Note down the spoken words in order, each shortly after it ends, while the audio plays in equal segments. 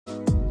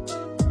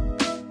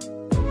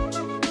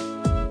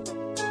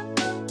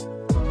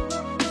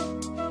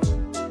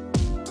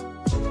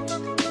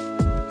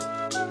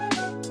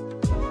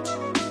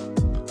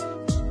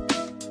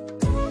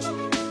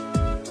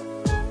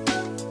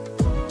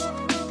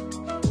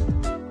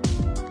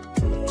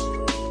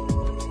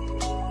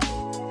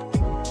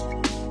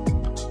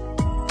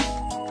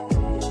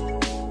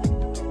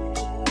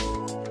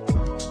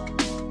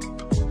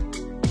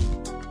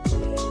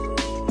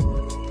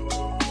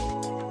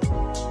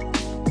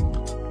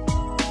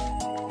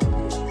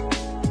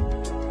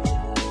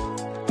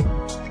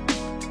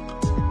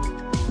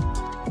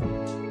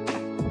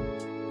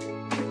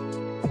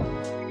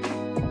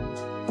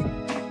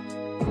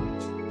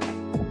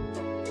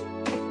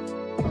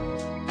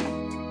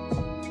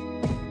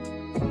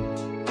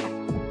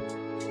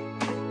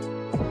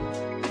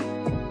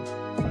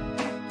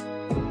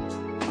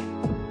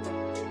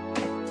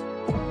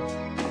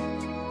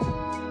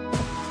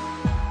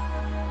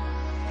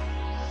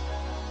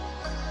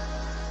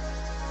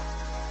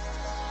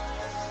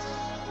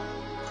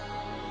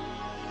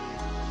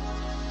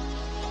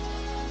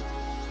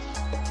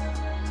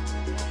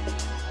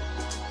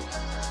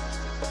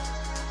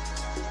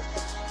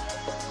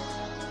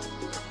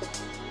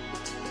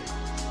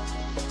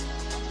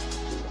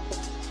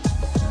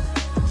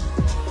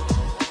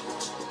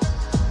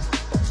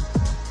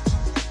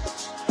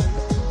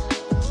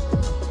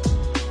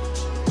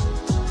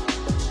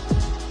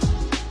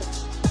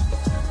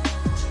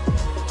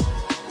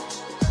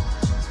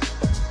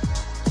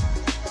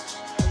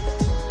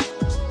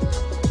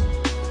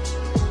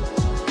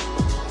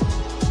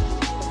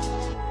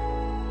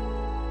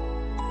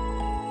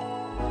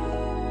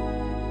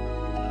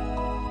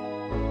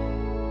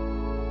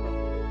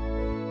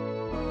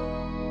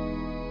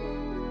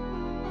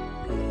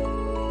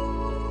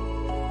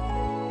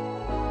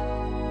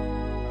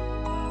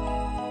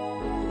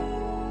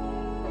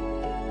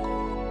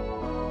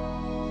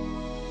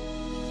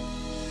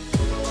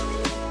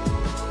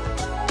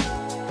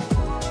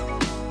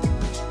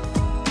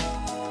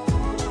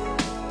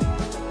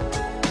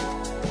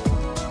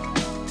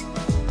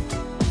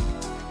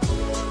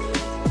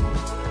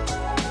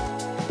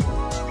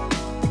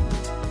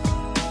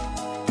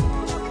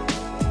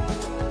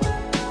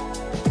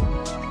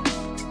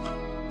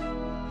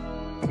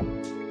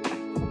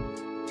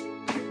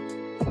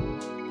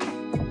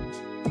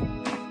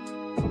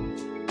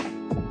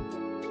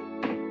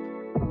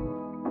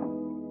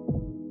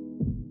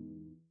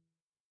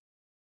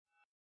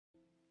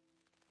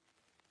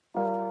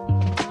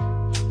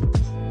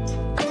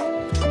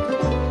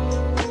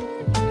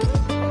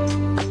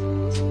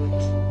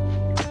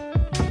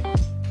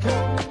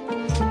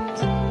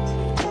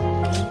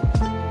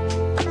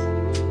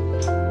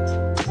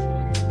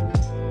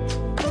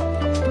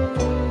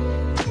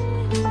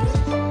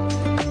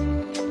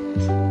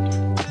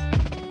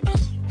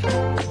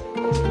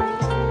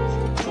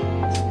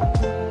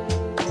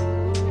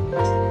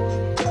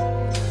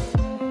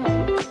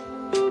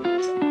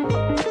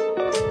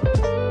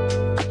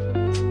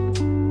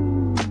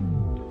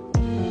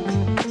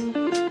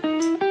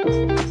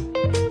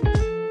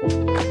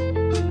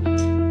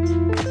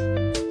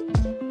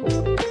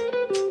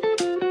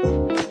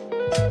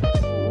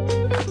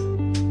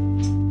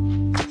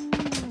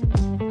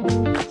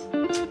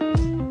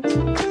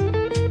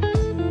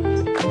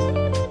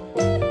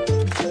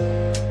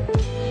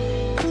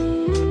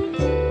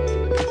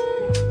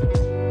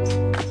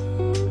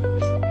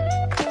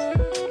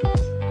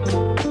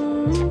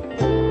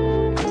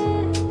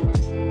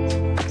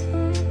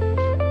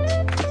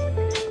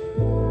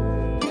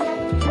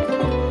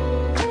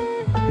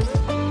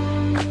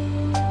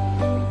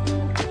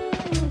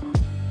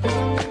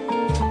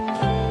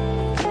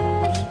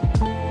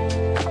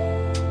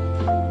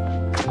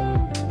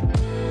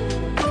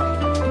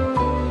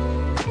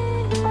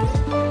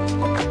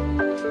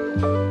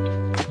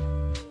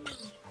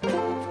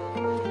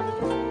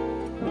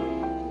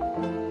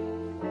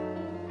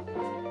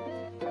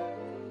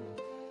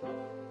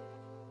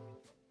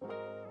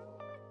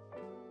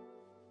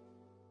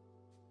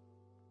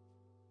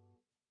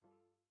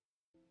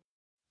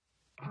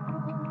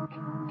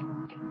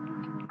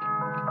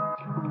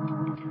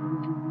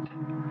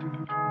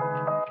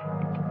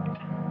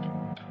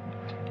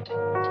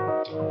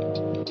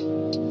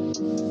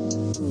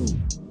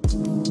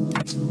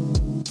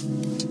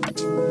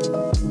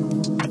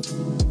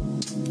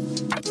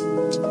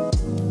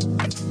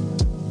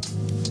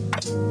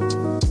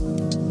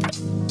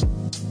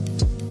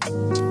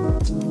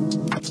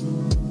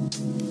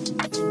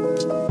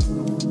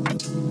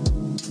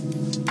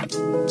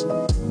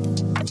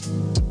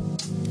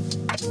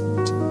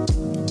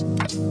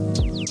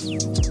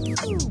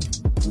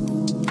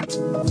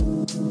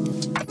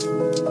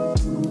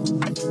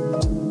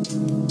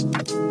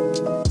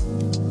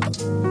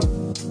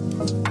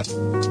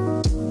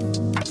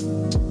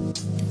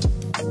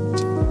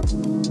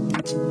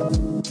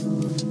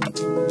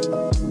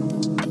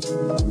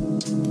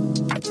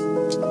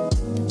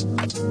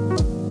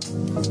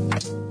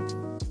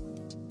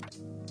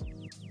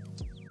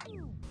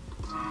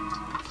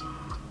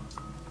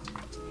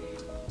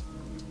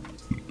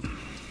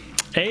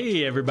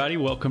Hey everybody,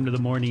 welcome to the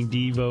Morning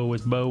Devo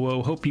with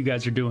Bowo. Hope you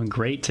guys are doing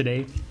great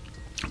today.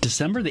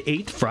 December the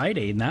 8th,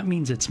 Friday, and that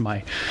means it's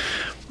my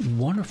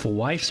wonderful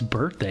wife's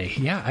birthday.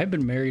 Yeah, I've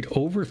been married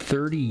over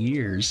 30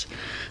 years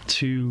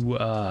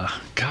to,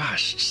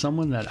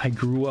 someone that I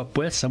grew up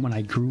with, someone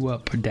I grew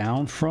up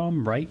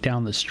right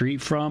down the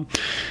street from.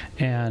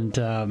 And,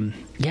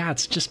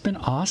 it's just been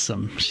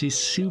awesome. She's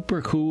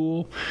super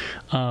cool.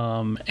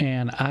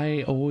 And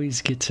I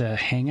always get to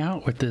hang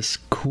out with this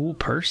cool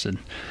person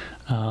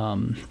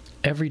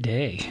every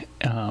day.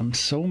 And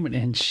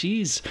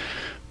she's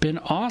been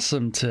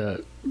awesome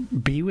to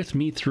be with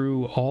me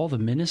through all the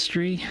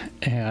ministry,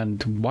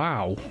 and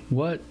wow,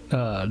 what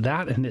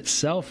that in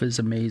itself is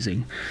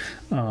amazing.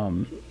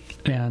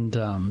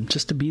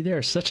 Just to be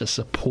there, such a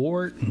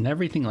support and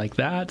everything like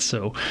that.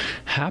 So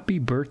happy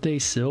birthday,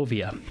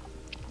 Sylvia.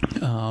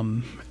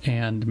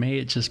 And may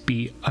it just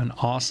be an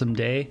awesome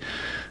day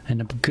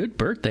and a good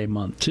birthday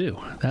month too.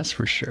 That's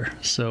for sure.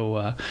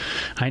 So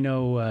I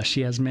know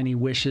she has many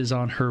wishes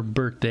on her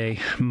birthday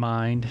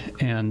mind,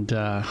 and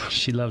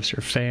she loves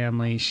her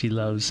family. She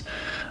loves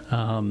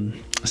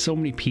so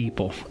many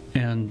people,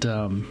 and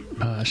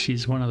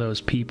she's one of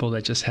those people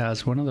that just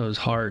has one of those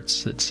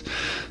hearts that's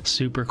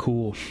super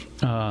cool,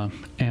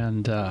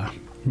 and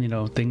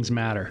things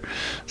matter.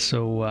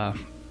 So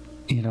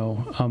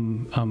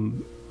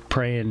I'm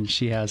praying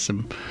she has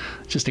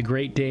just a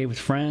great day with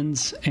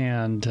friends,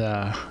 and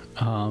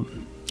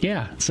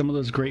some of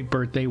those great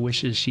birthday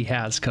wishes she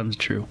has comes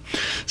true.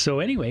 So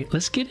anyway,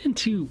 let's get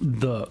into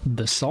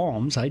the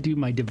Psalms. I do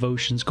my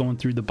devotions going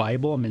through the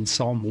Bible. I'm in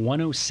Psalm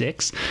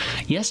 106.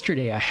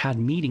 Yesterday I had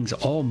meetings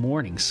all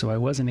morning, so I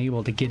wasn't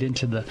able to get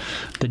into the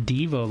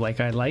Devo like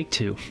I like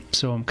to.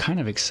 So I'm kind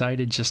of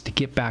excited just to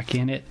get back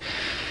in it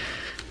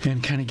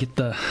and kind of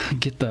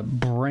get the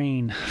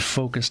brain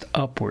focused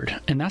upward.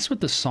 And that's what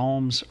the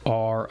Psalms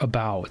are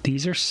about.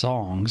 These are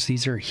songs.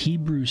 These are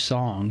Hebrew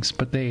songs,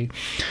 but they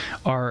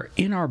are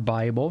in our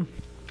Bible.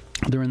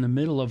 They're in the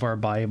middle of our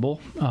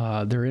Bible.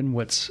 They're in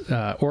what's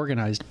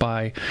organized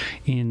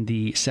in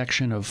the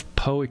section of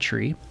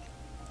poetry.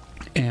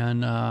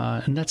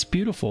 And that's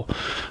beautiful.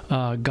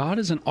 God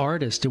is an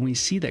artist, and we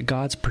see that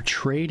God's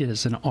portrayed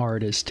as an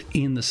artist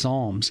in the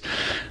Psalms.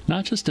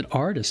 Not just an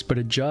artist, but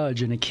a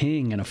judge and a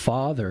king and a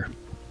father.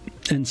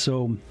 And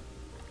so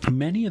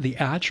many of the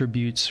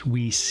attributes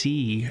we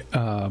see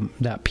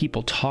that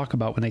people talk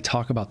about when they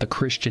talk about the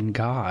Christian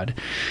God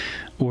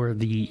or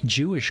the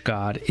Jewish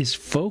God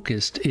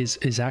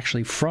is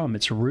actually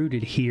it's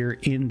rooted here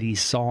in these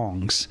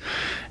songs.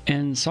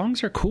 And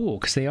songs are cool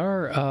because they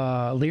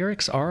are,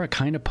 lyrics are a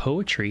kind of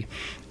poetry,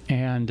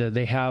 and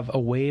they have a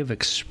way of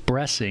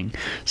expressing.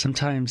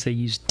 Sometimes they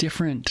use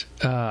different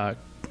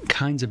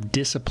kinds of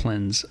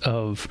disciplines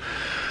of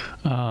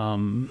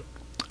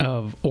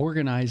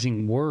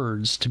organizing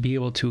words to be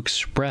able to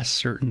express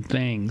certain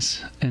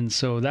things. And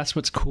so that's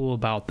what's cool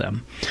about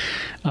them.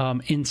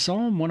 In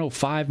Psalm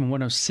 105 and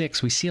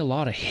 106, we see a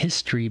lot of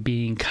history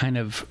being kind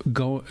of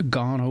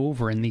gone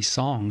over in these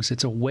songs.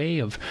 It's a way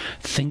of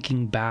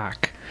thinking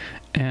back.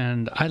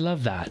 And I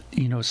love that,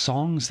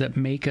 songs that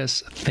make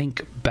us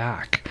think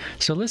back.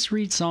 So let's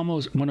read Psalm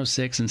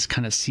 106 and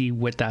kind of see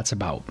what that's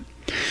about.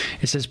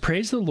 It says,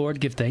 "Praise the Lord,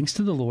 give thanks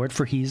to the Lord,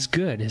 for he is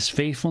good. His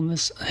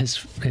faithfulness,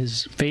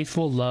 his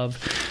faithful love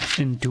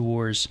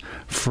endures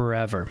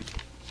forever."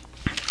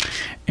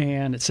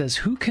 And it says,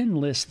 "Who can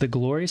list the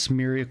glorious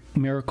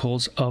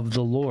miracles of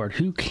the Lord?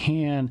 Who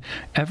can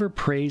ever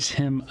praise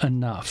him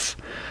enough?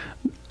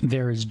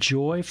 There is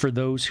joy for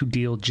those who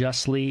deal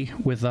justly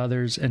with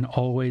others and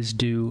always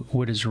do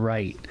what is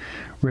right.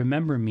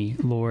 Remember me,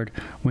 Lord,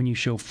 when you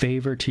show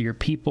favor to your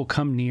people.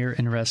 Come near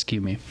and rescue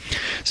me."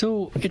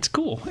 So it's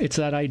cool. It's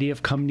that idea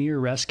of come near,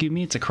 rescue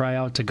me. It's a cry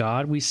out to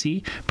God, we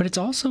see. But it's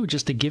also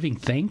just a giving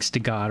thanks to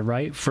God,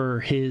 right,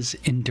 for his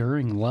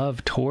enduring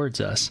love towards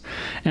us.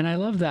 And I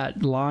love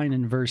that line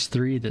in verse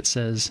 3 that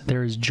says,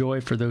 "There is joy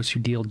for those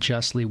who deal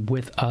justly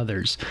with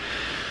others."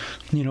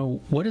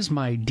 What is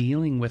my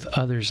dealing with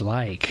others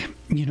like?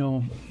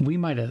 We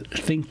might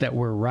think that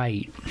we're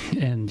right,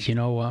 and,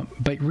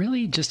 but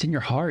really just in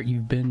your heart,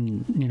 you've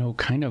been,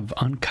 kind of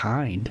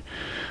unkind,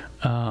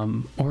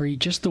 or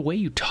just the way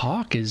you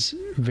talk is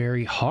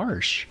very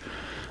harsh,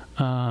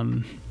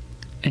 and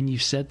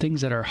you've said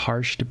things that are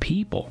harsh to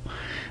people,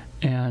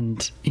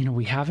 and,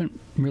 we haven't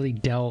really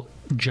dealt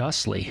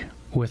justly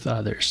with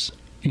others.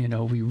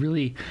 We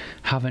really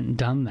haven't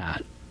done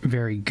that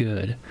very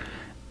good.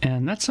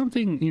 And that's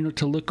something,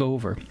 to look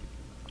over.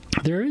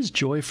 There is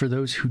joy for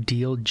those who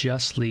deal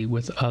justly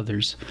with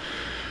others,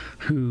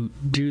 who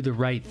do the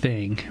right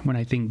thing. When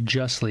I think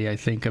justly, I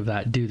think of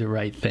that do the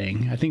right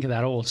thing. I think of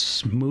that old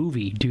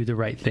movie, Do the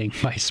Right Thing,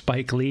 by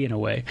Spike Lee in a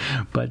way.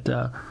 But,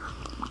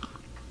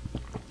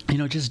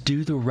 just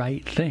do the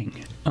right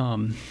thing.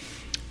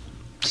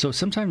 So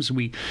sometimes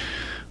we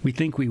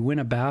think we win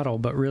a battle,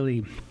 but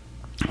really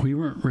we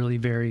weren't really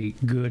very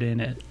good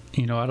in it.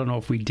 I don't know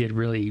if we did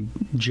really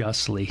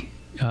justly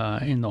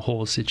in the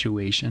whole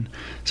situation.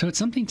 So it's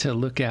something to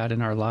look at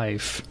in our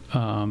life.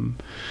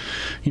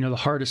 The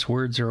hardest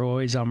words are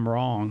always "I'm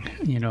wrong,"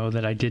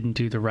 that I didn't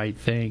do the right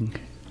thing,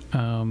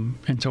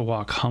 and to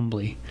walk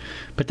humbly.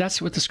 But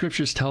that's what the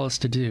scriptures tell us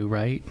to do,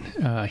 right?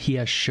 He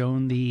has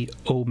shown thee,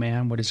 O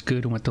man, what is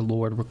good and what the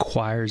Lord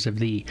requires of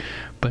thee,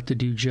 but to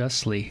do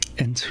justly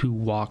and to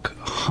walk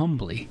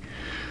humbly.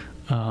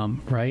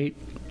 Right?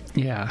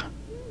 Yeah.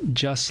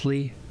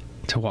 Justly,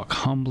 to walk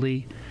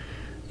humbly,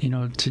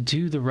 to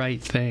do the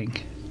right thing.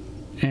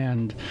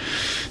 And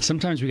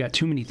sometimes we got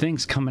too many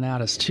things coming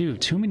at us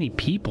too many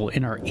people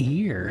in our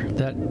ear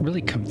that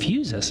really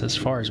confuse us as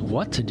far as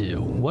what to do.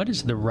 What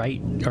is the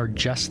right or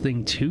just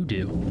thing to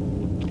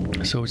do?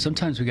 So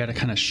sometimes we got to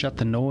kind of shut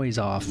the noise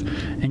off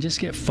and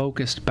just get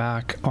focused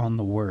back on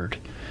the word.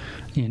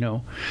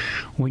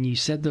 When you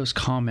said those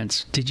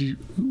comments,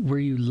 were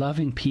you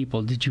loving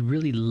people? Did you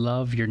really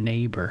love your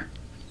neighbor?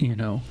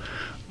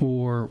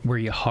 Or were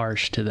you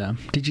harsh to them?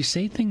 Did you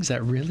say things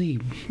that really,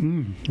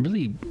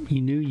 really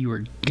you knew you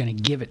were going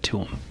to give it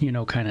to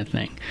them, kind of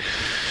thing?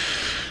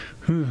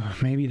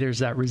 Maybe there's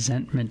that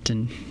resentment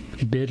and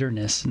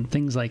bitterness and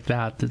things like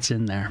that that's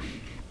in there.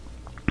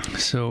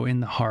 So in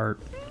the heart,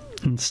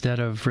 instead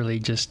of really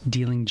just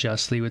dealing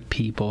justly with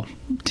people,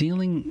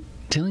 dealing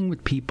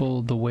with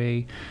people the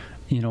way,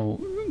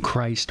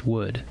 Christ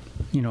would.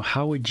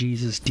 How would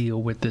Jesus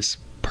deal with this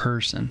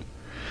person?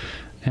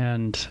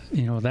 And,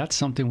 that's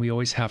something we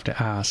always have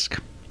to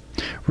ask.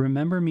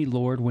 Remember me,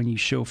 Lord, when you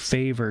show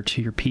favor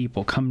to your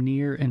people. Come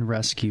near and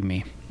rescue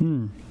me.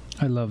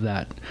 I love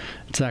that.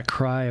 It's that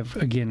cry of,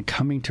 again,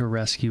 coming to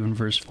rescue in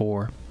verse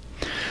 4.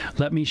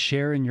 Let me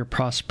share in your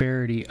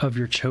prosperity of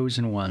your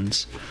chosen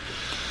ones.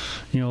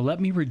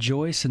 Let me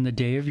rejoice in the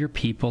day of your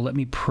people. Let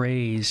me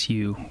praise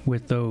you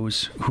with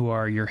those who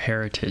are your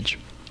heritage.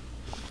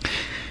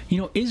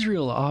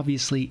 Israel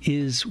obviously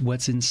is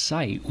what's in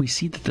sight. We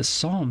see that the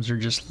Psalms are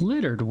just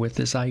littered with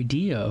this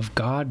idea of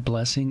God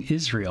blessing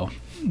Israel.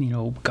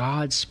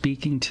 God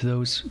speaking to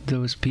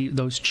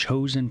those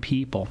chosen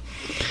people.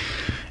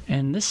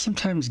 And this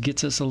sometimes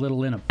gets us a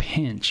little in a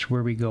pinch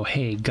where we go,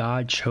 hey,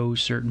 God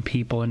chose certain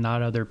people and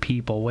not other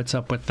people. What's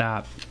up with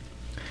that?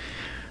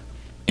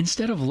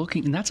 Instead of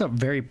looking, and that's a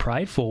very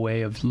prideful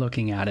way of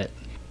looking at it.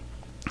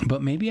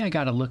 But maybe I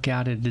got to look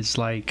at it as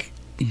like,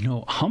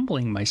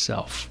 humbling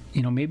myself.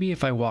 Maybe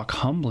if I walk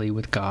humbly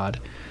with God,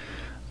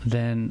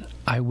 then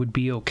I would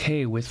be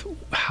okay with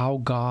how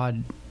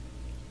God,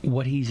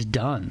 what he's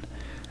done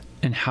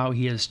and how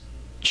he has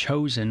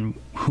chosen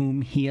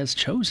whom he has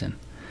chosen.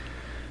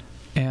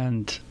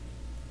 And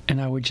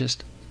I would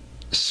just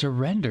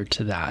surrender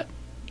to that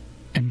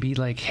and be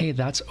like, hey,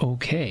 that's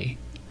okay.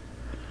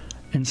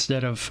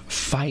 Instead of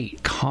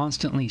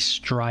constantly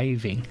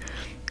striving,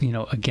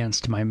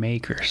 against my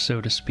maker,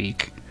 so to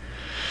speak.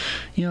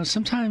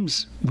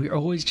 Sometimes we're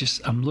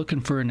always I'm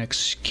looking for an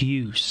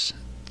excuse,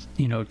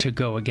 to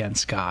go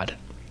against God.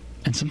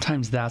 And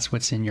sometimes that's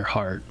what's in your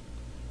heart,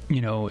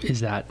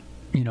 is that,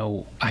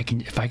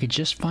 if I could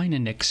just find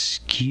an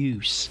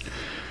excuse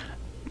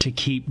to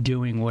keep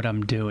doing what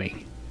I'm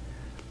doing,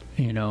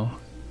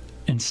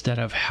 instead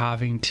of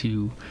having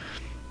to,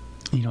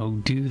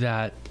 do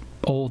that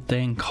old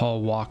thing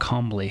called walk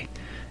humbly,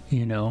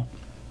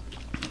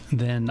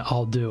 then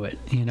I'll do it,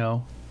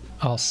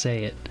 I'll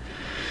say it.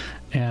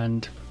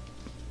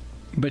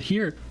 But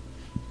here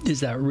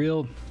is that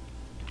real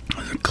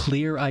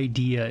clear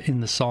idea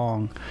in the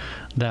song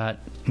that,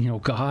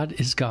 God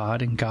is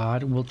God and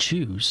God will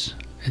choose.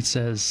 It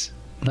says,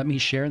 let me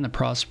share in the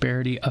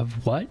prosperity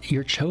of what?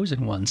 Your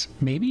chosen ones.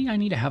 Maybe I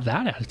need to have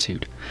that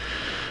attitude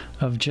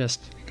of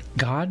just,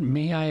 God,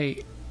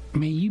 may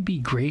you be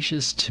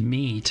gracious to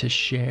me to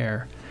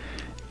share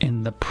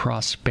in the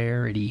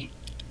prosperity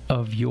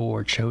of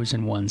your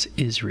chosen ones,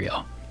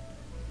 Israel.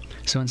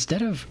 So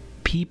instead of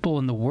people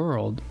in the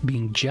world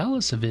being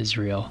jealous of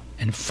Israel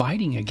and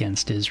fighting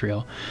against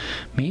Israel,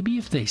 maybe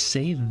if they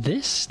say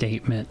this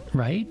statement,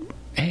 right?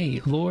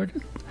 Hey,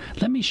 Lord,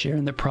 let me share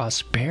in the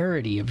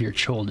prosperity of your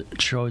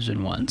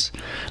chosen ones.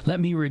 Let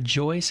me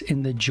rejoice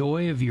in the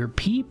joy of your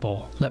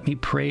people. Let me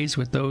praise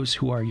with those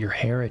who are your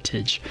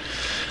heritage.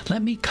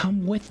 Let me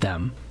come with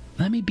them.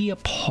 Let me be a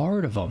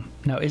part of them.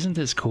 Now, isn't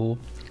this cool?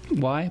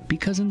 Why?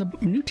 Because in the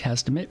New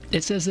Testament,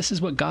 it says this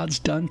is what God's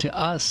done to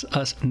us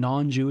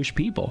non-Jewish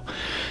people.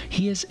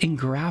 He has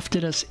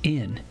engrafted us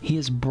in. He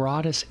has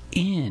brought us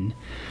in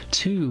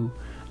to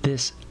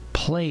this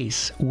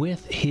place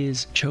with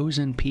his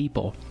chosen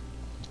people.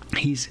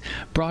 He's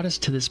brought us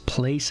to this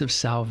place of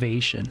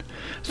salvation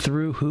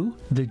through who?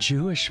 The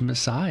Jewish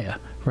Messiah,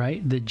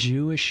 right? The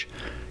Jewish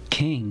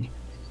King,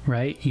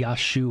 right?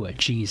 Yeshua,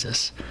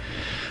 Jesus.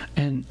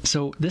 And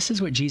so this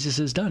is what Jesus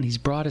has done. He's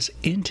brought us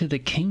into the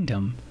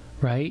kingdom,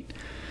 right?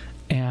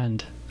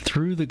 And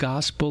through the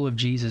gospel of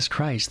Jesus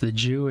Christ, the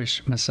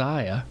Jewish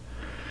Messiah,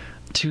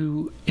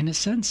 to, in a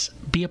sense,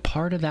 be a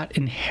part of that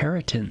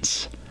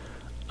inheritance.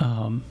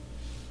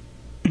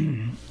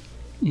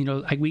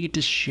 We get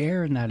to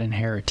share in that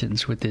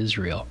inheritance with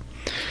Israel.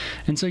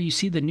 And so you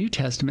see the New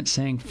Testament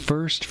saying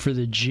first for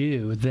the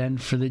Jew, then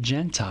for the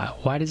Gentile.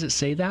 Why does it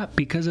say that?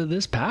 Because of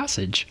this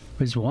passage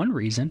is one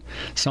reason.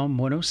 Psalm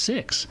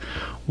 106.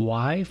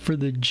 Why for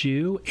the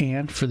Jew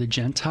and for the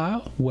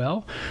Gentile?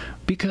 Well,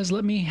 because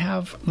let me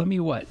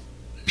what?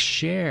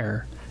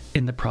 Share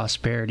in the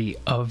prosperity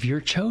of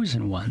your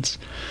chosen ones.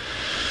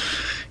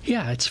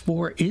 Yeah, it's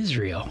for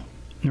Israel.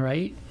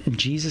 Right?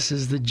 Jesus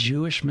is the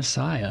Jewish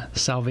Messiah.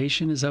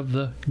 Salvation is of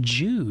the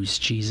Jews,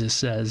 Jesus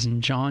says in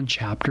John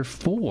chapter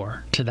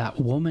 4 to that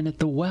woman at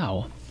the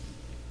well.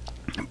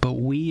 But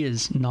we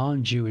as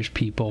non-Jewish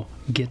people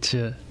get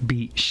to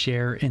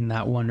share in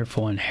that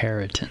wonderful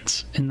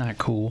inheritance. Isn't that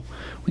cool?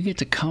 We get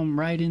to come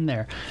right in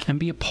there and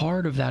be a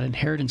part of that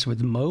inheritance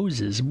with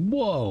Moses.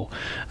 Whoa!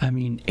 I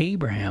mean,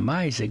 Abraham,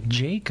 Isaac,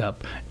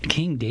 Jacob,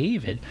 King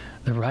David,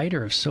 the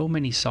writer of so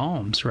many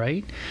Psalms,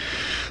 right?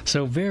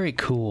 So very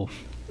cool.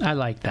 I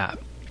like that.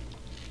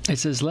 It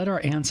says, like our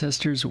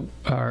ancestors,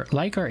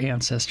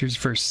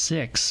 verse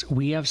 6,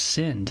 we have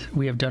sinned,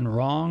 we have done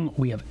wrong,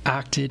 we have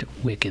acted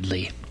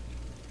wickedly.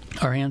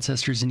 Our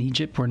ancestors in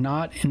Egypt were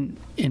not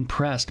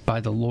impressed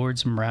by the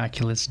Lord's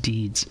miraculous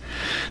deeds.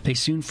 They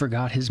soon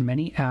forgot his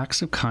many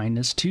acts of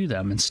kindness to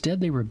them.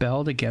 Instead, they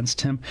rebelled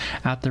against him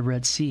at the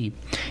Red Sea.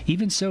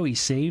 Even so, he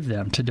saved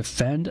them to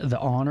defend the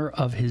honor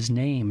of his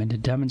name and to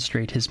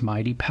demonstrate his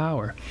mighty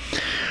power.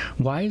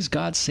 Why has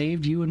God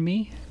saved you and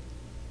me?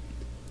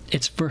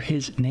 It's for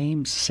his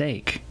name's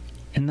sake.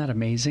 Isn't that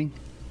amazing?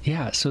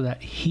 Yeah, so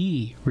that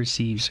he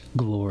receives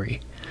glory.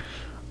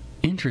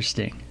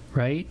 Interesting,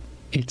 right?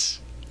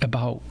 It's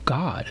about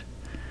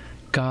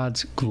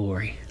God's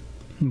glory.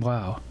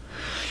 Wow.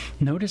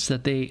 Notice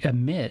that the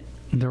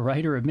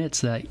writer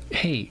admits that,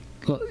 hey,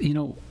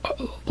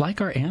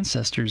 like our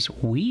ancestors,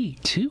 we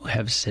too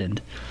have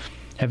sinned.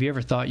 Have you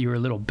ever thought you were a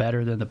little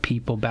better than the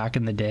people back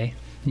in the day?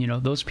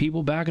 Those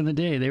people back in the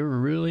day, they were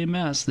really a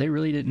mess. They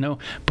really didn't know.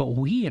 But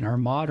we, in our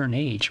modern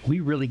age, we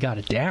really got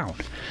it down.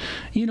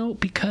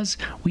 Because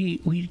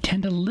we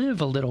tend to live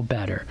a little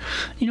better.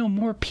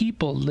 More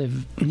people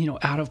live,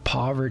 out of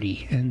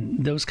poverty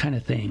and those kind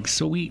of things.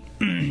 So we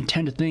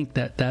tend to think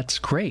that that's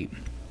great,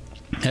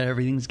 that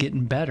everything's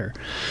getting better.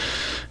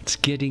 It's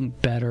getting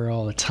better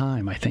all the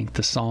time, I think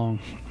the song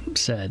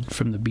said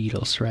from the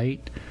Beatles,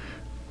 right?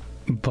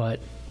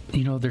 But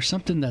there's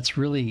something that's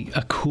really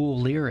a cool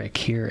lyric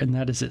here, and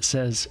that is it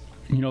says,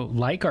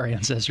 like our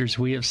ancestors,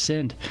 we have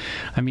sinned.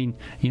 I mean,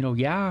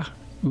 I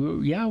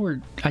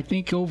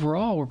think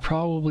overall we're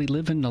probably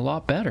living a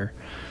lot better.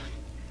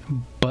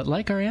 But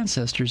like our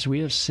ancestors,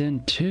 we have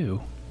sinned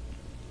too.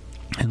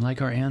 And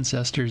like our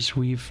ancestors,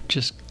 we've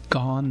just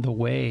gone the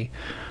way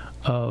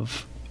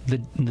of the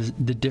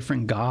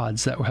different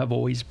gods that have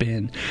always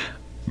been,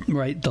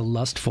 right? The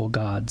lustful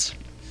gods,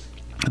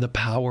 the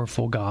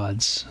powerful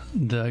gods,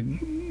 the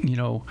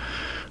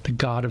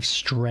God of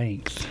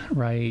strength,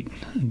 right?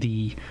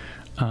 The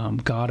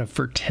God of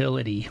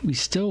fertility. We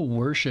still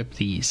worship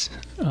these,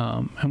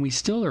 and we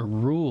still are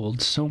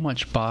ruled so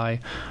much by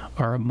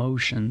our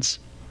emotions.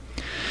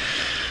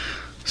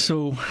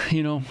 So,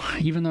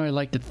 even though I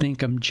like to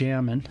think I'm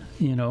jamming,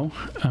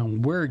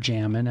 we're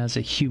jamming as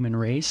a human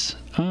race,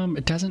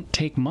 it doesn't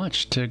take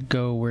much to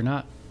go, we're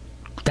not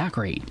that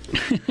great,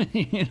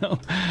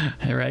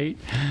 right?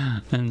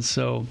 And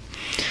so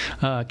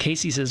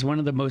Casey says, one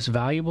of the most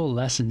valuable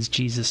lessons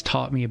Jesus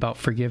taught me about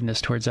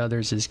forgiveness towards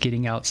others is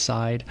getting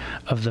outside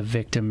of the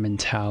victim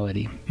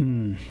mentality.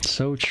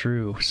 So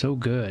true. So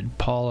good.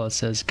 Paula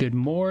says, good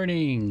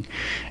morning.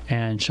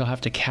 And she'll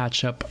have to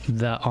catch up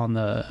on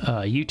the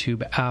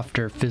YouTube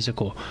after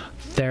physical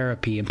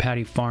therapy. And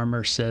Patty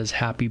Farmer says,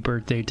 happy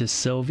birthday to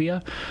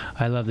Sylvia.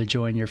 I love the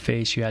joy in your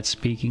face you had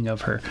speaking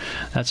of her.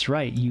 That's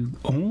right. You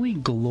only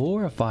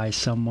glorify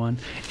someone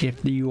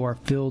if you are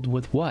filled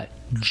with what?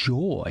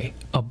 Joy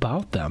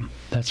about them.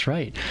 That's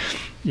right.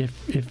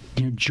 If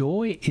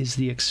joy is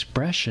the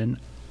expression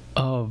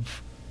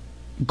of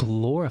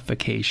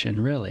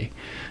glorification, really,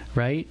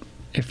 right?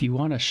 If you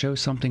want to show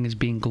something as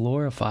being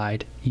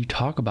glorified, you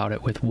talk about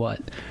it with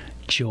what?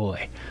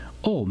 Joy.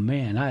 Oh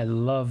man, I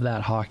love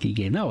that hockey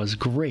game. That was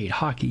great.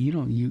 Hockey,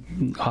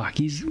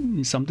 hockey's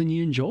something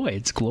you enjoy.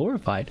 It's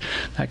glorified,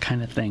 that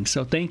kind of thing.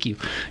 So thank you.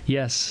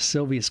 Yes,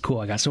 Sylvia's cool.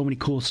 I got so many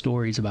cool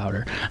stories about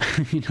her.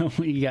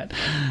 We got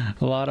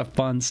a lot of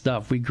fun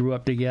stuff. We grew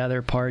up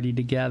together, partied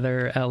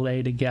together,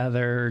 LA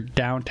together,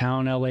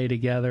 downtown LA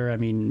together. I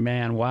mean,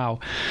 man, wow,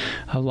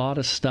 a lot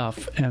of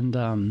stuff. And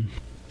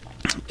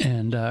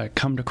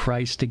come to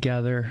Christ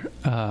together.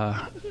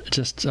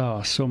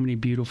 So many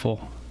beautiful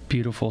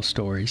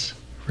stories,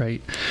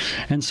 right?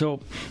 And so,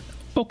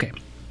 okay,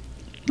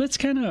 let's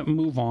kind of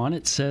move on.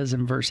 It says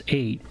in verse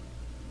 8,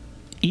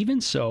 even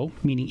so,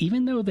 meaning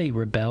even though they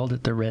rebelled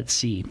at the Red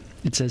Sea,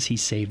 it says he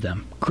saved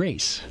them.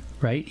 Grace,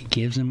 right? He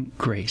gives them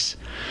grace.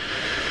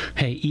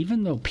 Hey,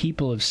 even though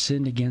people have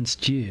sinned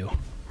against you,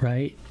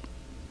 right?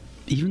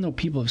 Even though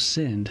people have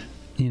sinned,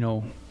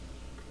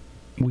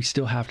 we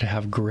still have to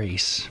have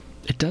grace.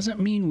 It doesn't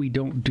mean we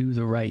don't do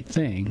the right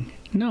thing.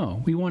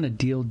 No, we want to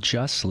deal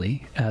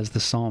justly, as the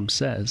psalm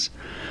says,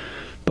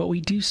 but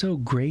we do so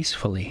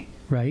gracefully,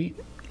 right?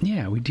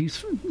 Yeah, we do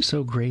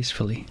so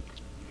gracefully.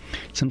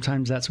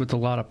 Sometimes that's with a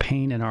lot of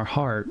pain in our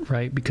heart,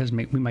 right? Because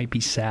we might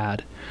be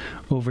sad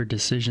over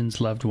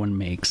decisions loved one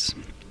makes,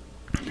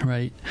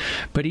 right?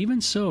 But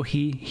even so,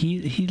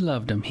 he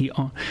loved them.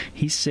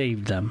 He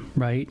saved them,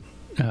 right?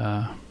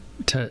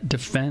 To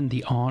defend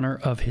the honor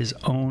of his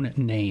own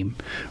name,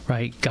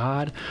 right?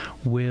 God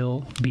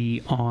will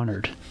be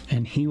honored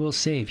and he will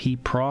save. He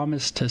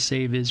promised to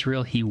save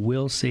Israel. He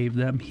will save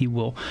them. He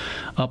will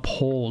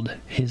uphold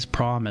his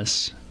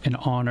promise and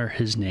honor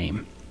his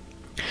name.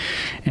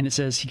 And it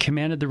says, he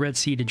commanded the Red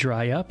Sea to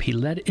dry up. He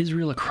led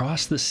Israel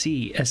across the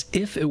sea as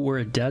if it were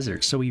a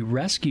desert. So he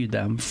rescued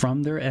them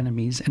from their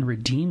enemies and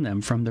redeemed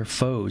them from their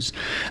foes.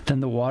 Then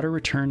the water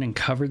returned and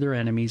covered their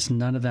enemies.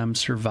 None of them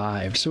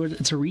survived. So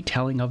it's a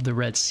retelling of the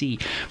Red Sea.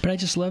 But I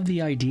just love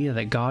the idea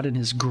that God in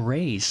his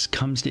grace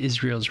comes to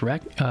Israel's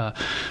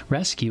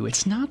rescue.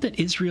 It's not that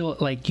Israel,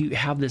 like, you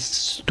have this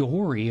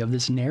story of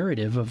this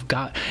narrative of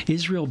God,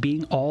 Israel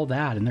being all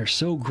that, and they're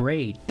so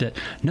great that,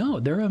 no,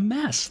 they're a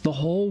mess the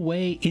whole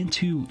way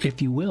into,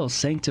 if you will,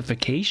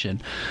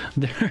 sanctification.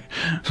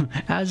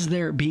 As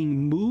they're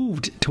being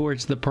moved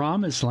towards the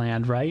promised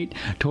land, right,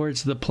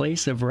 towards the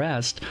place of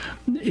rest,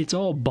 it's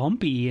all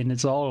bumpy and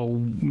it's all,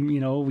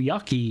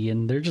 yucky,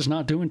 and they're just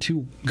not doing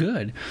too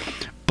good.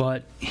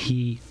 But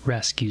he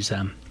rescues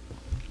them.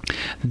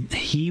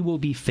 He will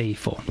be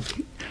faithful.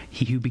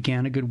 He who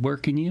began a good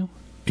work in you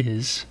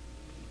is,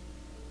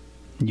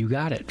 you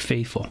got it,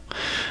 faithful.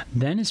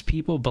 Then his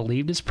people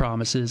believed his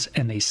promises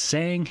and they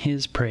sang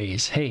his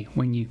praise. Hey,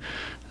 when you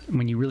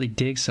really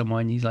dig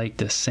someone, you like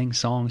to sing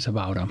songs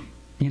about them.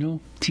 Do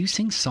you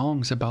sing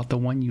songs about the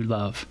one you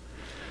love?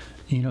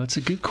 It's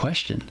a good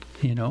question,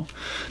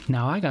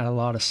 Now, I got a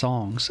lot of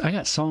songs. I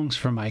got songs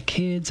for my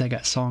kids. I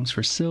got songs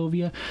for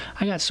Sylvia.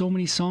 I got so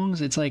many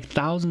songs. It's like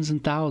thousands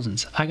and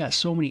thousands. I got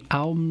so many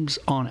albums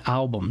on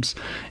albums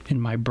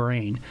in my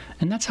brain.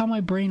 And that's how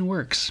my brain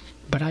works.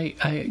 But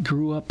I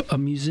grew up a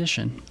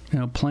musician,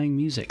 playing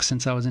music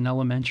since I was in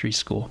elementary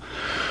school.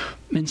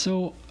 And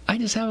so I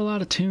just have a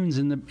lot of tunes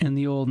in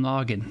the old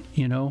noggin,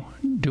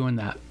 doing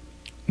that.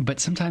 But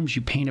sometimes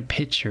you paint a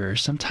picture,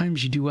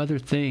 sometimes you do other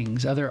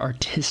things, other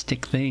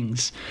artistic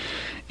things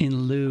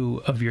in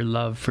lieu of your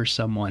love for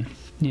someone,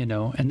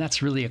 and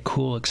that's really a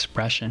cool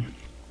expression.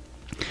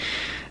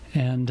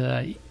 And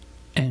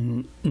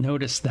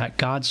notice that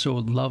God so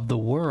loved the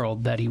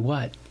world that he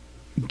what?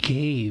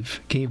 Gave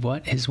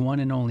what? His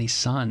one and only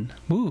son.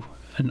 Woo,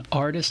 an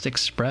artist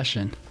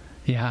expression.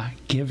 Yeah,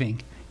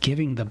 giving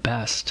the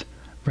best,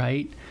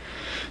 right?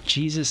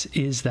 Jesus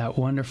is that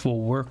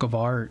wonderful work of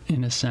art,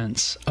 in a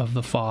sense, of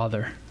the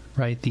Father,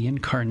 right? The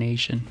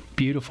incarnation.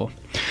 Beautiful.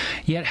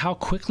 Yet how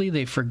quickly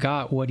they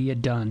forgot what he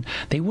had done.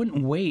 They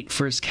wouldn't wait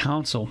for his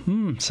counsel.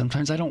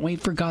 Sometimes I don't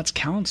wait for God's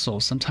counsel.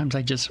 Sometimes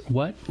I just,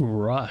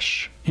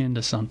 rush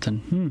into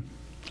something.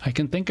 I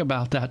can think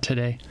about that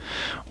today.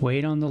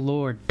 Wait on the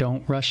Lord.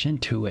 Don't rush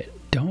into it.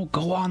 Don't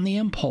go on the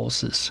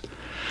impulses.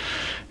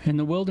 In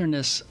the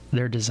wilderness,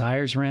 their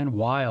desires ran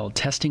wild,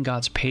 testing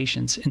God's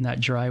patience in that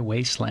dry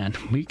wasteland.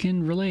 We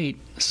can relate.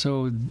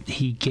 So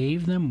he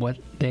gave them what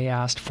they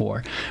asked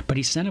for, but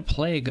he sent a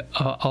plague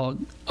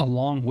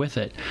along with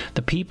it.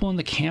 The people in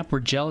the camp were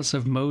jealous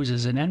of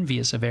Moses and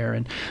envious of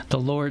Aaron, the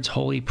Lord's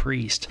holy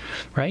priest,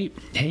 right?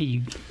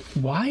 Hey,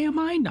 why am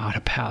I not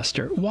a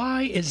pastor?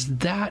 Why is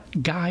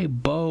that guy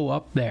Bo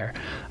up there?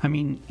 I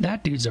mean,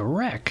 that dude's a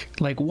wreck.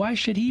 Like, why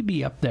should he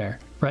be up there,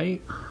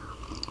 right?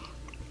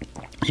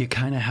 You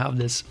kind of have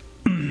this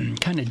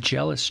kind of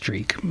jealous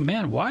streak.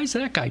 Man, why is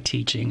that guy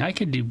teaching? I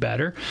could do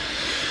better.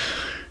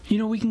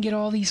 We can get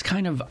all these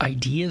kind of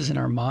ideas in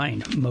our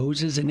mind.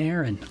 Moses and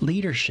Aaron,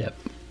 leadership.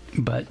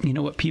 But you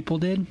know what people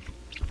did?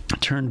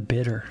 Turned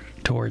bitter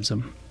towards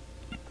them.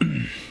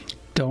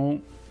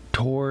 Don't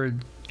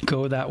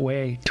go that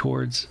way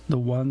towards the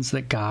ones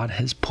that God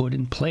has put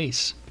in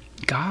place.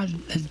 God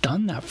has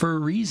done that for a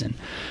reason.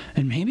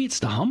 And maybe it's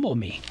to humble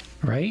me,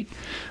 right?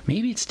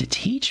 Maybe it's to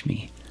teach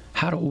me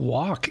how to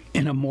walk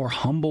in a more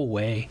humble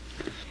way.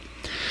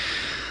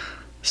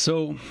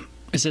 So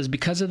it says,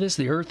 because of this,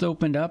 the earth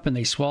opened up and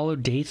they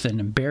swallowed Dathan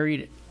and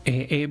buried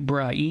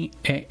Abiram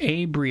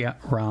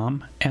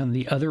and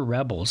the other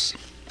rebels.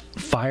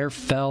 Fire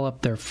fell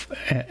up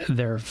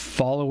their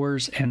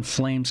followers and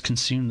flames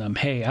consumed them.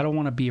 Hey, I don't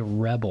want to be a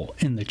rebel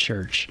in the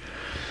church.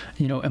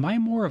 Am I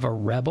more of a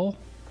rebel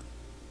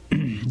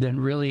than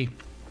really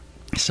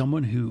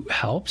someone who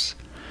helps?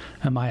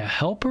 Am I a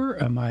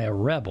helper? Am I a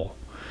rebel?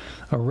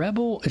 A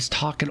rebel is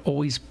talking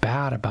always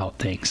bad about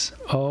things.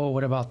 Oh,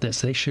 what about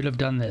this? They should have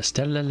done this.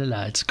 Da, da, da,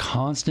 da. It's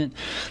constant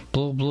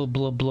blah, blah,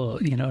 blah, blah.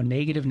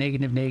 Negative,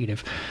 negative,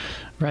 negative.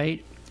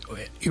 Right?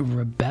 You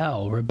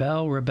rebel.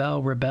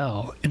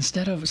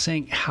 Instead of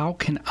saying, how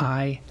can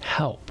I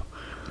help?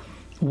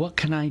 What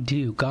can I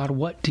do? God,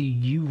 what do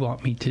you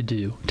want me to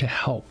do to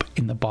help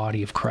in the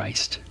body of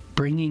Christ?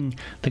 Bringing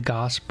the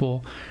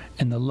gospel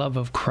and the love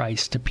of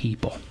Christ to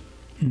people.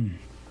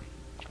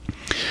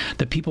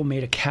 The people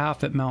made a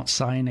calf at Mount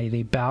Sinai.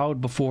 They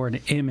bowed before an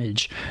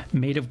image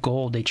made of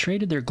gold. They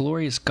traded their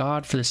glorious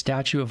God for the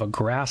statue of a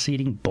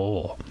grass-eating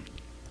bull.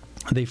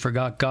 They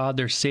forgot God,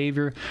 their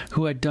Savior,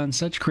 who had done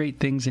such great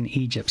things in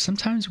Egypt.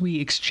 Sometimes we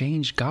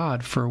exchange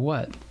God for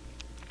what?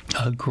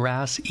 A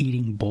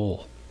grass-eating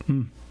bull.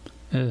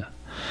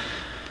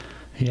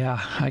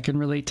 Yeah, I can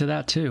relate to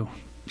that too.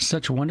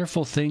 such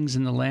wonderful things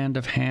in the land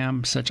of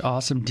Ham, such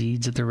awesome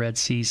deeds at the Red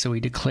Sea, so he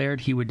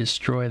declared he would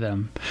destroy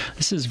them.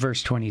 This is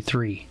verse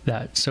 23,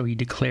 so he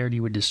declared he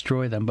would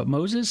destroy them. But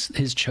Moses,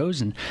 his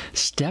chosen,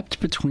 stepped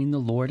between the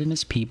Lord and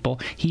his people.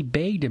 He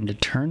begged him to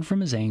turn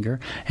from his anger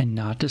and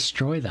not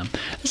destroy them.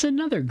 This is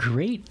another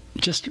great,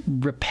 just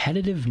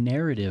repetitive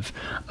narrative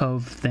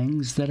of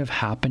things that have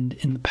happened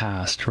in the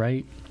past,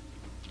 right?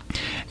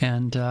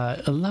 And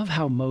I love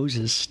how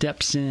Moses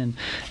steps in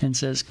and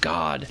says,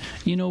 God,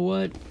 you know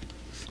what?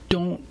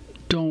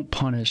 Don't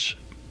punish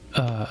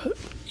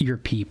your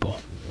people,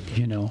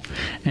 you know.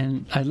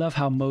 And I love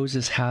how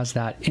Moses has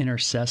that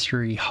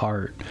intercessory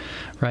heart,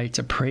 right?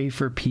 To pray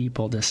for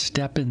people, to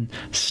step in,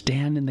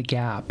 stand in the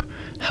gap,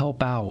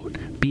 help out,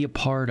 be a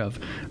part of,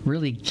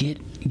 really get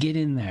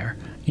in there.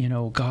 You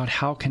know, God,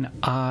 how can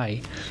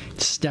I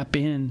step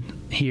in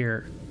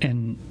here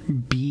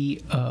and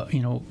be,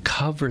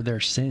 cover their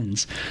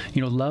sins?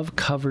 You know, love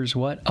covers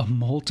what? A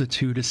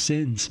multitude of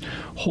sins.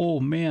 Oh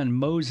man,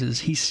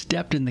 Moses, he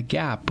stepped in the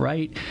gap,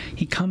 right?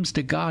 He comes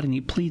to God and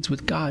he pleads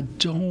with God,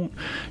 don't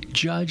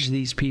judge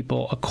these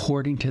people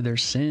according to their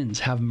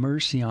sins. Have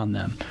mercy on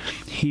them.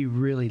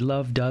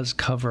 Love does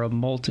cover a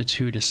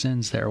multitude of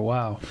sins there.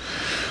 Wow.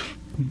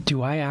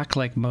 Do I act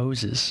like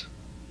Moses?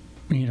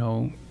 You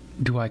know,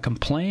 do I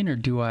complain or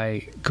do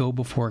I go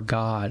before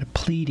God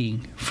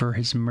pleading for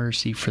his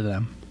mercy for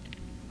them?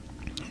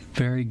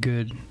 Very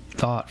good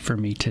thought for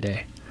me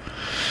today.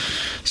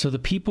 So the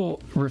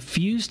people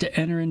refused to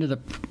enter into the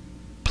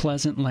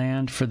pleasant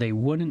land, for they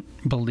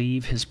wouldn't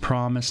believe his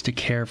promise to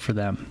care for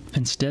them.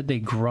 Instead, they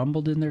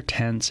grumbled in their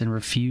tents and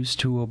refused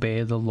to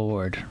obey the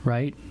Lord,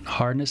 right?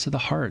 Hardness of the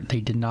heart. They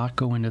did not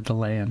go into the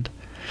land.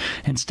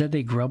 Instead,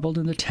 they grumbled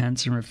in the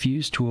tents and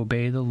refused to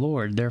obey the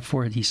Lord.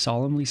 Therefore, he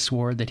solemnly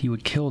swore that he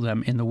would kill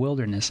them in the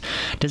wilderness.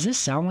 Does this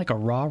sound like a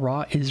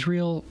rah-rah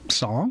Israel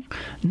song?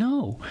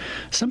 No.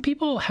 Some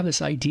people have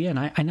this idea, and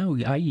I know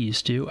I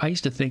used to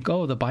think,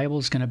 oh, the Bible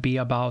is going to be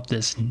about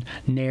this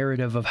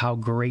narrative of how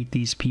great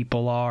these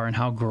people are and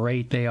how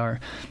great they are.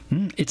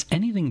 It's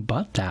anything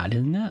but that,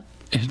 isn't it?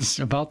 It's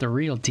about the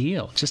real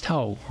deal, just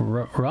how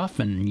rough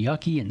and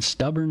yucky and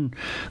stubborn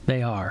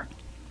they are.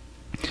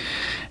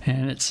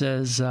 And it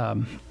says,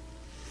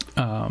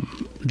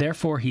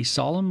 therefore he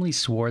solemnly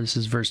swore, this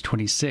is verse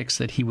 26,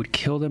 that he would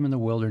kill them in the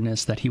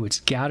wilderness, that he would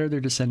scatter their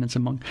descendants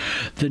among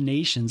the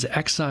nations,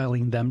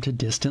 exiling them to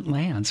distant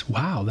lands.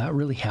 Wow, that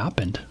really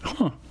happened.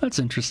 That's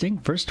interesting.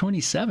 Verse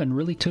 27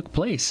 really took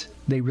place.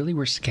 They really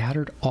were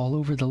scattered all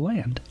over the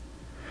land.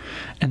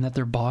 And that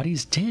their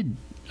bodies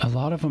a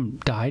lot of them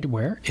died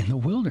where? In the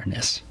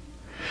wilderness.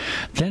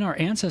 Then our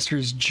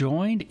ancestors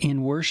joined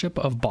in worship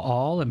of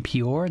Baal and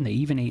Peor, and they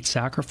even ate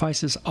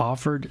sacrifices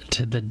offered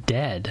to the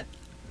dead.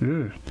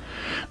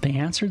 They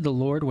answered the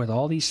Lord with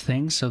all these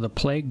things, so the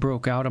plague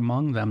broke out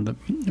among them.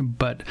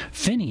 But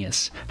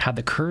Phinehas had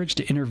the courage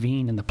to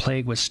intervene, and the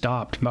plague was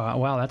stopped.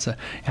 Wow, that's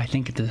I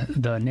think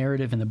the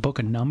narrative in the book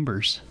of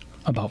Numbers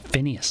about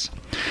Phinehas.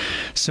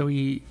 So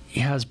he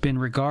has been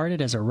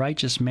regarded as a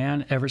righteous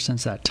man ever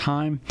since that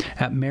time.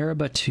 At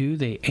Meribah, too,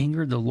 they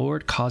angered the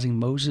Lord, causing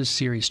Moses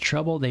serious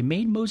trouble. They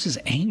made Moses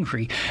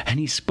angry,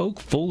 and he spoke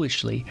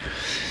foolishly.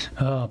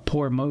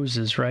 Poor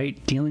Moses,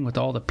 right? Dealing with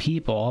all the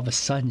people, all of a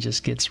sudden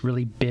just gets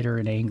really bitter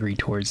and angry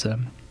towards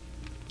them.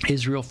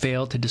 Israel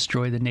failed to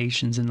destroy the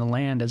nations in the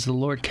land as the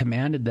Lord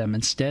commanded them.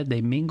 Instead, they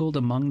mingled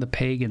among the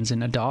pagans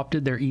and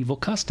adopted their evil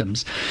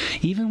customs.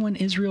 Even when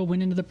Israel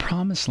went into the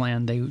promised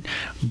land, they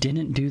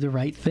didn't do the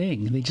right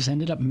thing. They just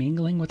ended up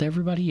mingling with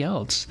everybody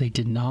else. They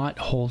did not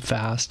hold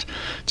fast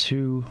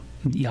to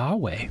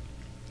Yahweh.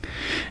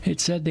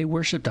 It said they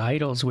worshipped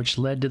idols, which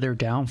led to their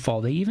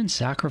downfall. They even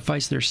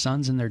sacrificed their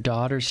sons and their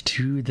daughters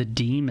to the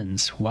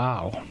demons.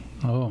 Wow.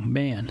 Oh,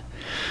 man.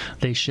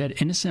 They shed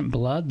innocent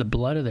blood, the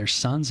blood of their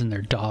sons and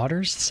their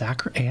daughters,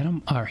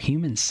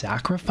 human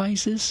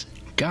sacrifices.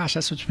 Gosh,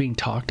 that's what's being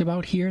talked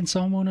about here in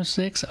Psalm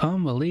 106.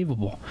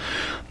 Unbelievable.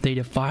 They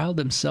defiled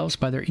themselves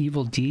by their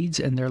evil deeds,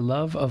 and their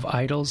love of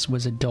idols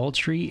was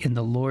adultery in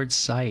the Lord's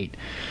sight.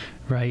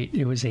 Right?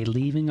 It was a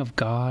leaving of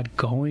God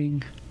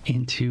going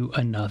into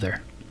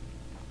another.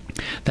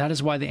 That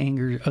is why the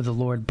anger of the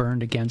Lord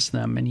burned against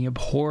them, and he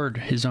abhorred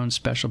his own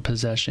special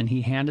possession.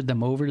 He handed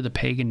them over to the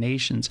pagan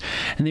nations,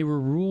 and they were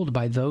ruled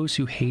by those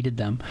who hated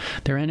them.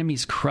 Their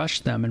enemies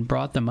crushed them and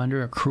brought them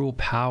under a cruel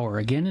power.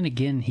 Again and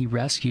again he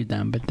rescued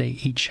them, but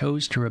he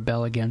chose to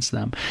rebel against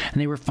them, and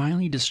they were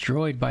finally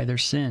destroyed by their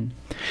sin.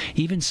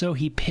 Even so,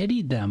 he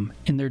pitied them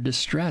in their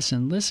distress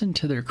and listened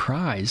to their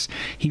cries.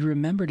 He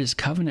remembered his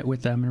covenant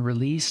with them and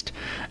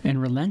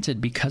relented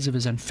because of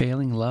his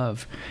unfailing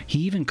love. He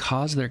even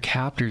caused their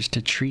captors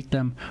to treat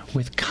them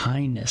with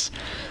kindness.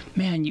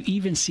 Man, you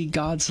even see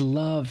God's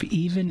love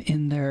even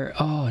in their,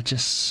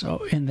 just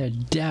so in the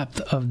depth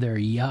of their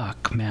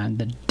yuck, man,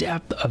 the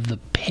depth of the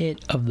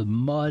pit, of the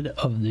mud,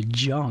 of the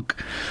junk.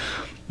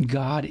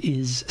 God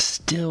is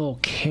still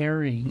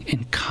caring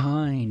and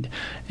kind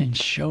and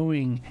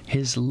showing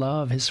his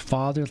love, his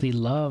fatherly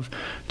love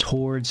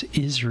towards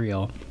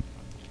Israel.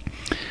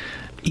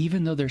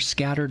 even though they're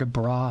scattered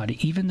abroad,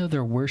 even though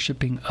they're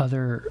worshiping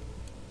other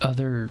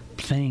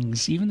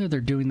things, even though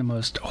they're doing the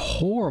most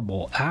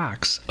horrible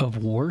acts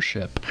of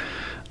worship,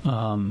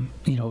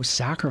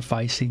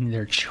 sacrificing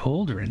their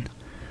children,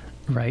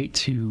 right,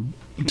 to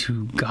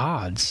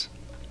gods,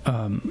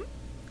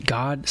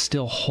 God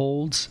still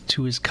holds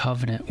to his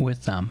covenant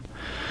with them.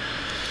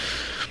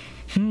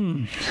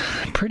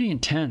 Pretty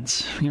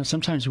intense.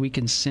 Sometimes we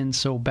can sin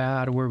so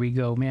bad where we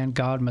go, man,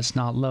 God must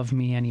not love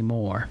me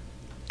anymore.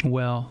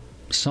 Well,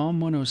 Psalm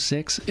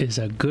 106 is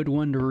a good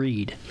one to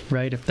read,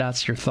 right, if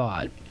that's your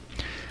thought.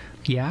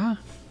 Yeah,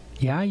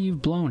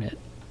 you've blown it.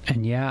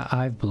 And yeah,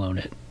 I've blown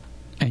it.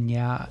 And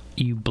yeah,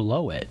 you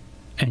blow it.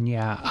 And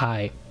yeah,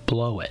 I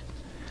blow it.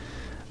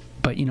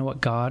 But you know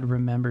what? God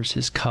remembers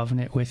his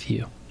covenant with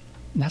you.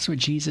 And that's what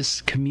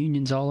Jesus'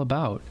 communion's all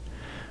about,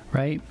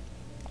 right?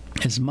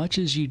 As much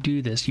as you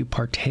do this, you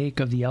partake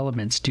of the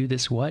elements. Do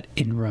this what?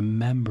 In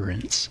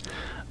remembrance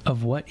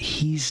of what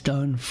he's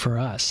done for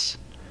us.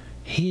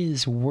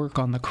 His work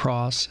on the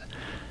cross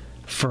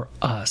for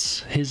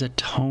us. His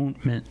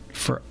atonement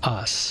for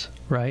us,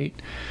 right?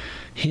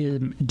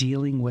 Him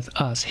dealing with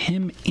us.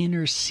 Him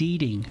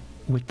interceding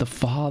with the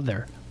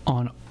Father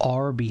on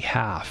our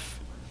behalf,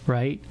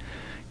 right?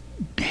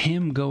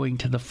 Him going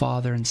to the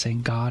Father and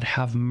saying, God,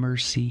 have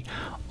mercy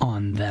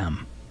on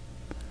them.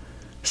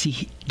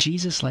 See,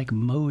 Jesus, like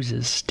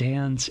Moses,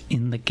 stands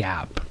in the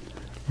gap,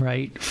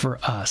 right, for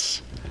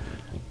us.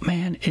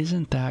 Man,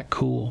 isn't that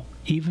cool?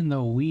 Even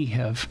though we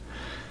have,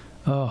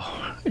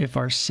 if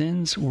our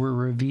sins were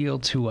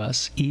revealed to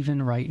us,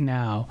 even right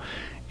now,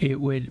 it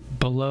would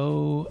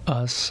blow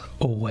us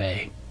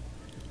away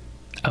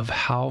of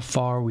how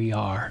far we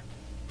are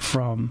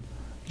from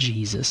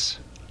Jesus.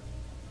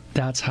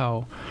 That's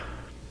how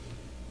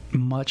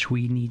much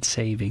we need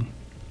saving.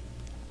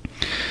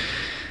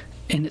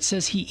 And it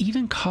says he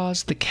even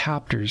caused the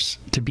captors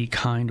to be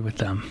kind with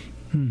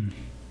them.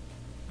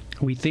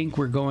 We think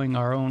we're going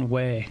our own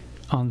way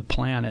on the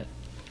planet.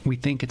 We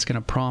think it's going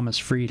to promise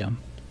freedom.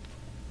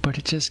 But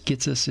it just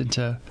gets us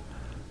into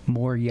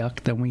more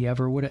yuck than we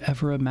ever would have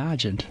ever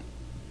imagined.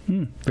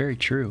 Very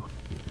true.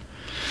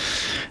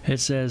 It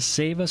says,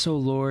 save us, O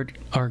Lord,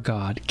 our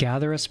God.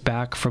 Gather us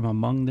back from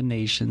among the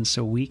nations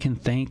so we can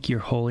thank your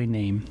holy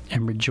name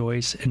and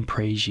rejoice and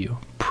praise you.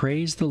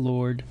 Praise the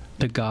Lord,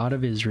 the God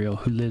of Israel,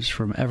 who lives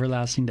from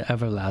everlasting to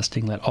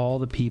everlasting. Let all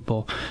the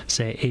people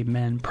say,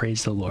 amen,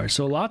 praise the Lord.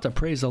 So a lot to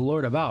praise the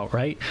Lord about,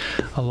 right?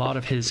 A lot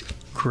of his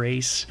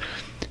grace,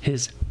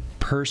 his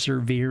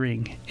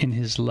persevering in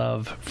his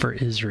love for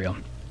Israel.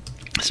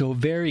 So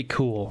very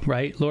cool,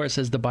 right? Laura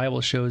says the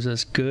Bible shows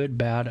us good,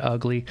 bad,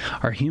 ugly,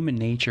 our human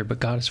nature, but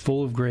God is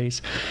full of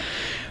grace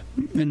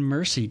and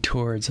mercy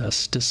towards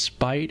us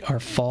despite our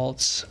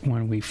faults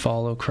when we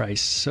follow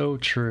Christ. So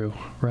true,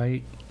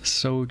 right?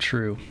 So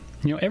true.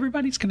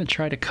 Everybody's going to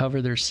try to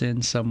cover their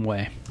sin some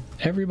way.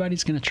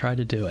 Everybody's going to try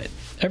to do it.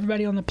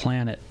 Everybody on the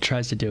planet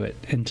tries to do it.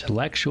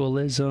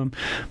 Intellectualism,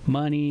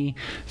 money,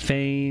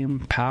 fame,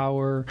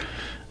 power,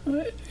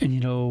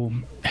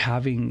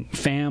 having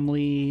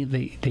family.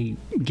 They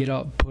get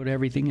up, put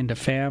everything into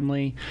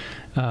family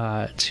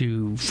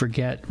to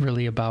forget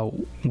really about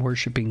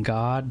worshiping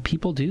God.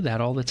 People do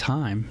that all the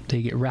think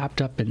they get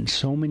wrapped up in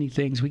so many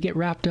things. We get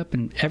wrapped up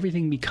and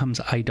everything becomes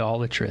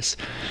idolatrous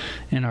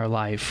in our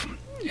life.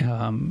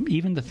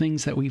 Even the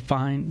things that we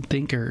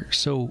think are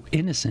so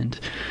innocent,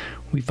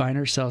 we find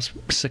ourselves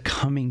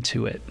succumbing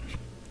to it.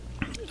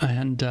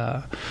 And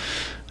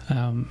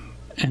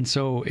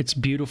so it's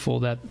beautiful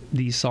that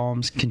these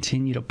Psalms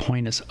continue to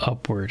point us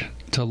upward,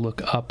 to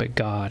look up at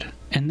God,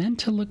 and then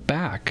to look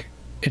back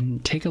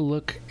and take a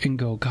look and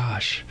go,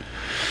 gosh,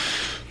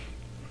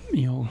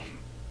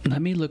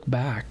 let me look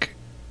back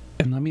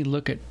and let me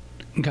look at,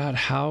 God,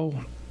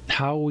 how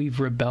we've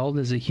rebelled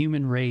as a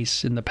human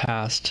race in the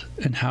past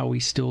and how we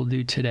still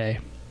do today.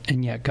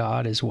 And yet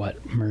God is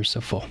what?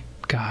 Merciful.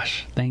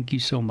 Gosh, thank you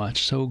so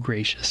much. So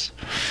gracious.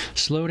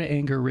 Slow to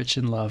anger, rich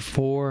in love,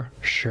 for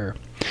sure.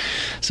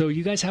 So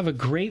you guys have a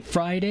great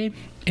Friday.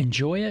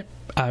 Enjoy it.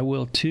 I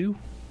will too.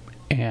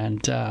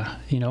 And,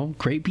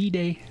 great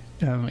B-Day.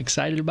 I'm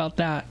excited about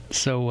that.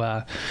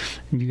 So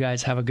you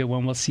guys have a good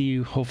one. We'll see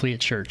you hopefully at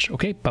church.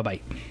 Okay,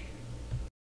 bye-bye.